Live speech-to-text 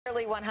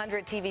Nearly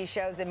 100 TV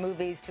shows and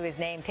movies to his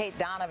name, Tate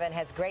Donovan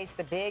has graced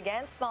the big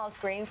and small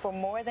screen for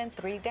more than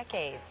 3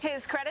 decades.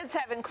 His credits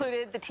have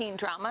included the teen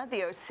drama,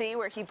 The O.C.,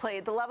 where he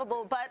played the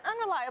lovable but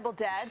unreliable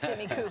dad,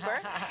 Jimmy Cooper,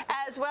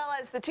 as well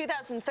as the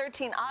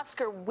 2013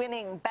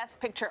 Oscar-winning Best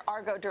Picture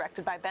Argo,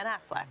 directed by Ben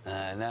Affleck.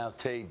 Now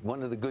Tate,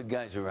 one of the good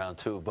guys around,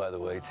 too, by the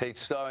way.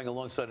 Tate's starring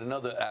alongside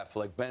another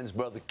Affleck, Ben's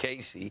brother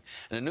Casey,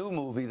 in a new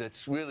movie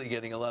that's really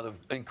getting a lot of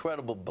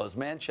incredible buzz,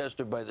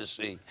 Manchester by the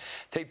Sea.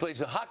 Tate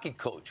plays a hockey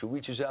coach who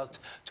reaches out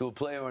to a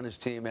player on his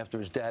team after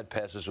his dad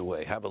passes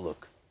away. Have a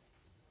look.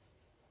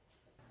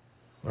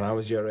 When I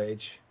was your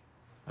age,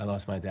 I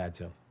lost my dad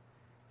too.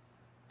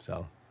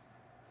 So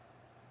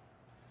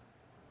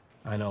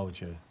I know what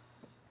you're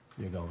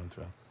going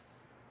through.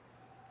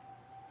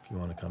 If you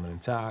want to come in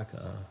and talk,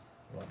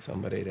 want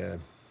somebody to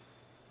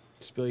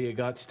spill your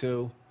guts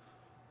to,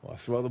 or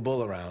throw the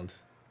bull around,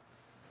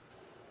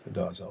 the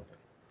door's open.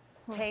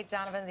 Tate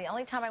Donovan, the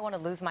only time I want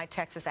to lose my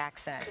Texas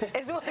accent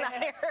is when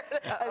I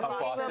heard a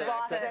Boston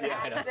accent.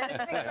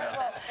 It's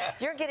incredible.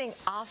 You're getting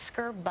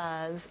Oscar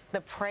buzz. The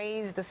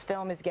praise this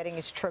film is getting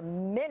is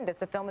tremendous.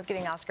 The film is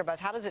getting Oscar buzz.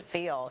 How does it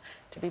feel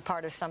to be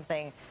part of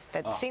something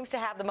that seems to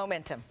have the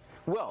momentum?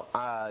 Well,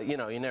 you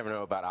know, you never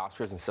know about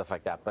Oscars and stuff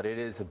like that, but it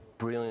is a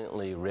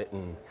brilliantly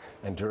written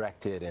and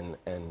directed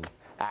and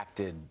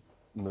acted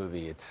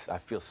movie. I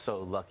feel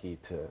so lucky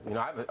to, you know,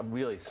 I have a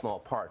really small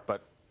part,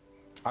 but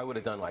I would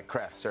have done like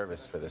craft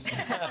service for this.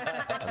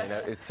 I mean,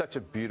 it's such a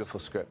beautiful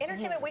script.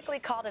 Entertainment Weekly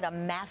called it a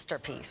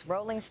masterpiece.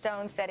 Rolling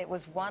Stone said it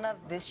was one of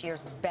this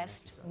year's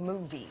best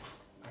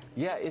movies.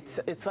 Yeah,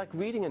 it's like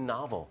reading a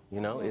novel,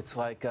 you know. It's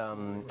like,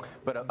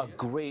 but a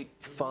great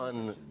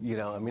fun, you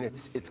know. I mean,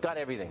 it's got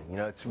everything, you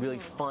know. It's really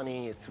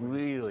funny. It's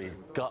really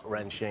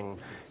gut-wrenching.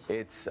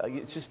 It's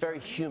just very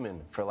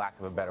human, for lack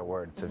of a better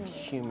word. It's a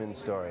human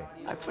story.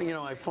 I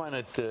find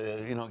it,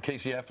 you know,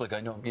 Casey Affleck.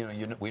 I know,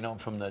 we know him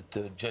from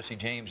that Jesse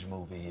James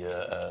movie,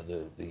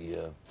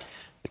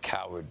 The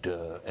Coward,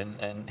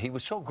 and he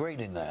was so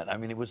great in that. I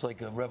mean, it was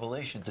like a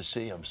revelation to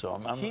see him. So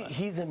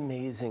he's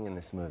amazing in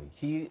this movie.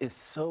 He is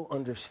so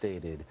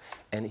understated,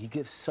 and he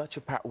gives such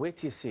a power. Wait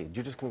till you see it.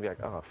 You're just gonna be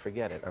like, oh,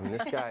 forget it. I mean,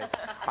 this guy's.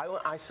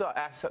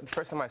 The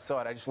first time I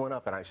saw it, I just went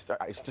up and I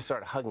just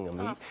started hugging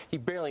him. He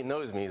barely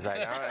knows me. He's like,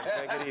 all right,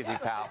 take it easy,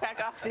 pal.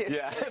 Back off, dude.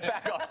 Yeah,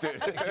 back off,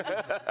 dude.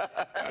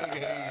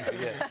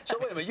 Yeah. So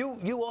wait a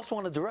minute, you also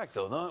want to direct,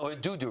 though, no? Or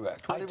do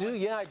direct? I do,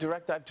 yeah. I've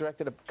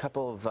directed a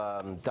couple of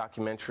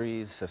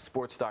documentaries.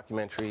 Sports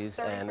documentaries.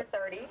 30 for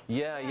 30.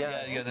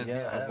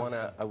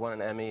 Yeah. I won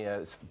an Emmy.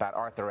 It's about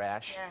Arthur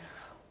Ashe. Yeah.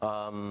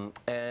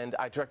 And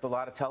I direct a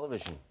lot of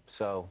television.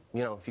 So,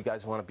 you know, if you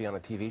guys want to be on a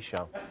TV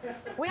show.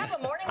 We have a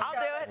morning show. I'll do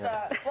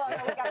it. Well, no,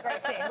 we got a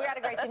great team. We got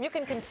a great team. You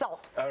can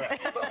consult. All right.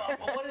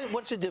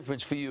 What's the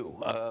difference for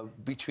you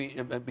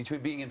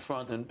between being in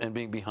front and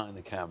being behind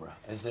the camera?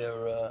 Is there?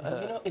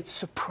 You know, it's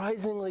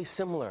surprisingly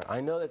similar.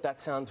 I know that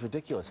sounds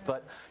ridiculous,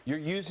 but you're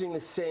using the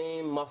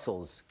same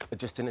muscles,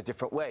 just in a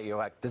different way. You're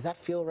like, does that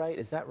feel right?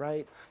 Is that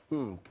right?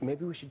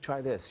 Maybe we should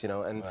try this. You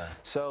know, and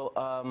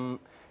so.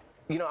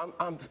 You know,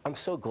 I'm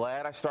so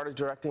glad I started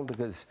directing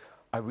because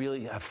I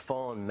really have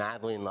fallen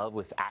madly in love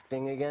with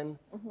acting again.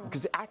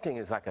 Because acting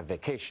is like a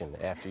vacation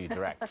after you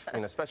direct,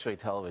 and especially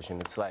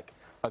television. It's like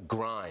a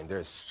grind.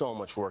 There's so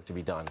much work to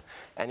be done.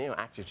 And, you know,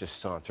 actors just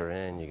saunter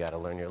in. You got to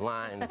learn your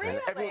lines. Really?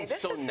 And everyone's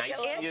so nice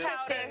to you.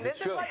 Interesting.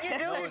 This is what you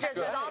do. You just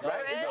saunter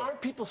in. Aren't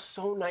people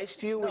so nice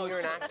to you when you're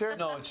an actor?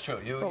 No, it's true.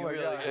 You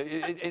really,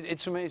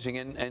 it's amazing.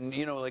 And,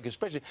 you know, like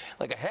especially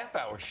like a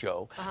half-hour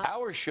show.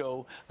 Our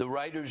show, the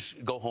writers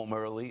go home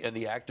early and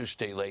the actors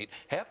stay late.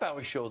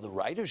 Half-hour show, the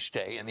writers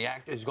stay and the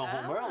actors go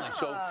home early.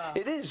 So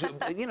it is,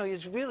 you know,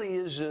 it really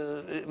is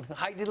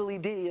high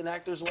diddly-dee in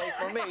actors' life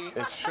for me.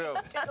 It's true.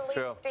 It's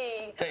true.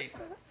 Tate,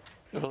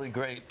 really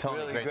great. Tony,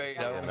 really great.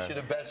 I wish you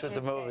the best with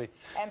the movie.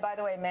 And by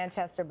the way,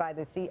 Manchester by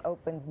the Sea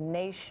opens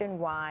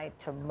nationwide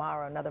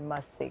tomorrow. Another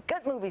must-see.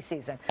 Good movie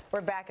season.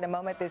 We're back in a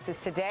moment. This is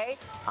Today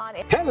on...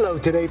 Hello,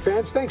 Today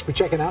fans. Thanks for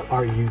checking out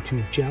our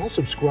YouTube channel.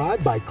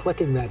 Subscribe by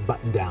clicking that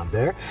button down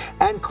there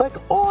and click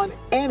on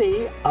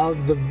any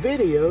of the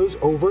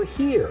videos over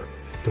here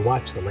to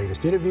watch the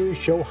latest interviews,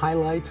 show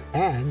highlights,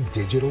 and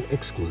digital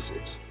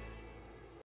exclusives.